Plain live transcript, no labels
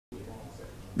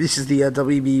This is the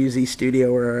WBUZ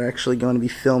studio where we're actually going to be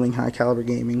filming High Caliber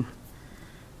Gaming.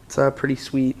 It's pretty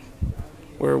sweet.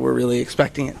 We're really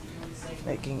expecting it.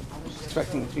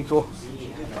 Expecting it to be cool.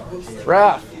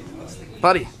 Raph,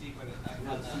 buddy.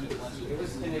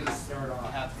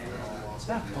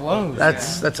 Hello.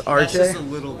 That's RJ. That's just a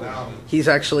little bit. He's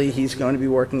going to be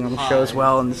working on the show as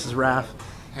well, and this is Raph.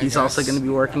 He's also going to be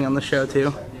working on the show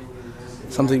too.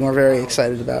 Something we're very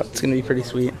excited about. It's going to be pretty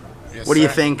sweet. Yes, what do you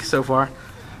sir. think so far?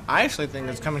 I actually think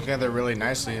it's coming together really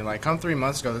nicely. Like, come 3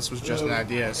 months ago, this was just an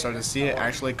idea. So to see it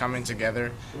actually coming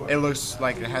together, it looks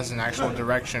like it has an actual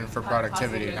direction for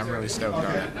productivity. I'm really stoked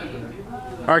on it.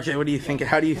 RJ, what do you think?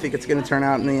 How do you think it's going to turn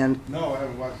out in the end?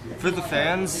 For the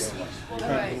fans,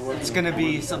 it's going to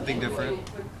be something different.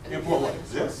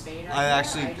 I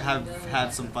actually have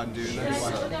had some fun doing this,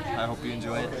 so I hope you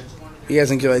enjoy it. You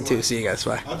guys enjoy it too. See you guys.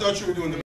 Bye.